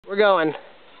We're going.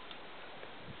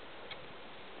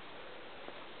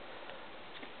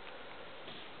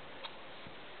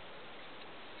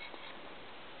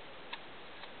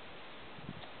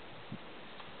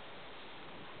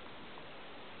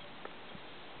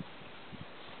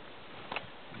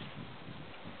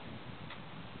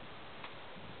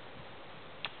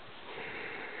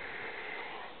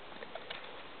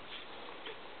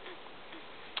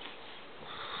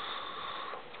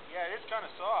 Yeah, it is kind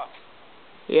of soft.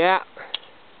 Yeah.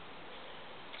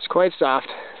 It's quite soft.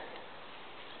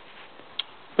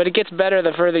 But it gets better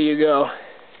the further you go.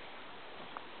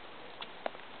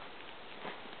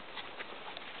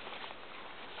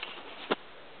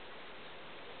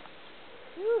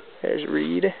 There's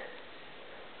Reid.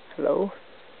 Hello.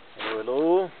 Hello,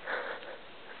 hello.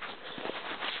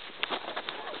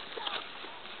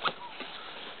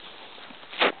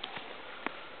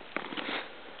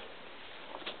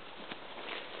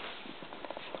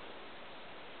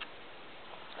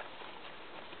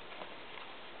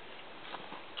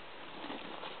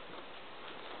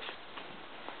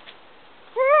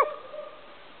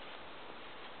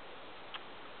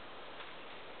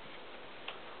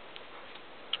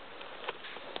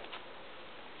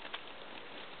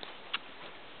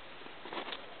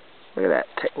 Look at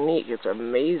that technique, it's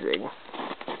amazing.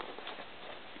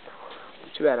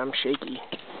 Too bad I'm shaky.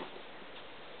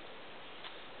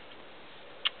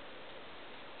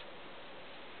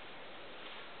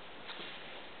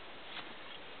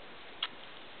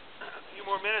 A few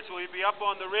more minutes, we'll be up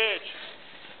on the ridge.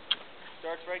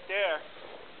 Starts right there.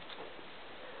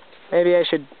 Maybe I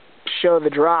should show the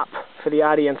drop for the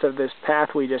audience of this path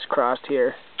we just crossed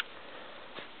here.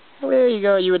 There you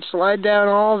go, you would slide down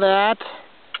all that,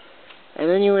 and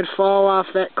then you would fall off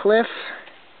that cliff,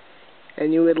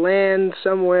 and you would land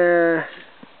somewhere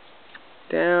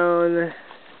down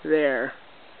there.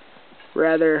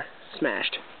 Rather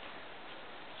smashed.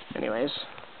 Anyways.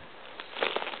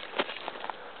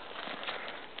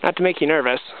 Not to make you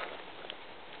nervous.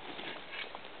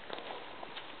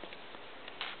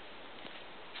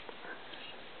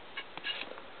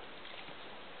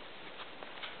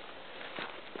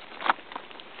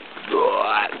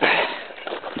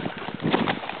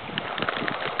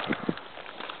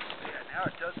 Now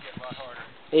it does get a lot harder.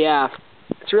 Yeah,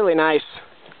 it's really nice.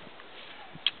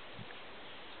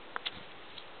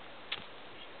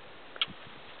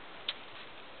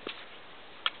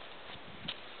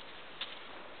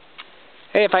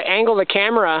 Hey, if I angle the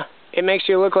camera, it makes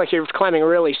you look like you're climbing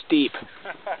really steep.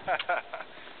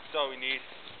 That's all we need.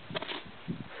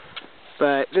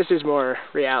 But this is more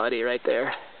reality right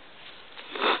there.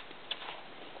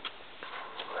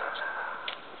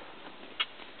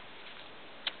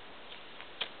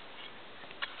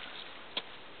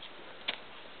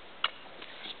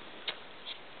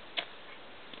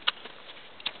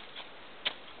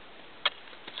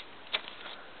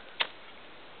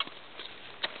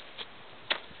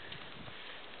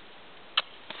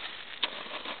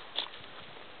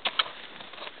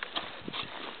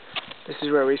 This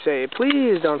is where we say,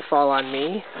 please don't fall on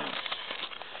me.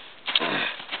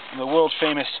 I'm the world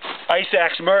famous ice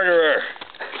axe murderer.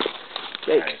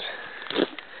 Yikes.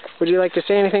 Would you like to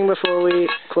say anything before we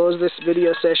close this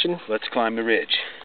video session? Let's climb the ridge.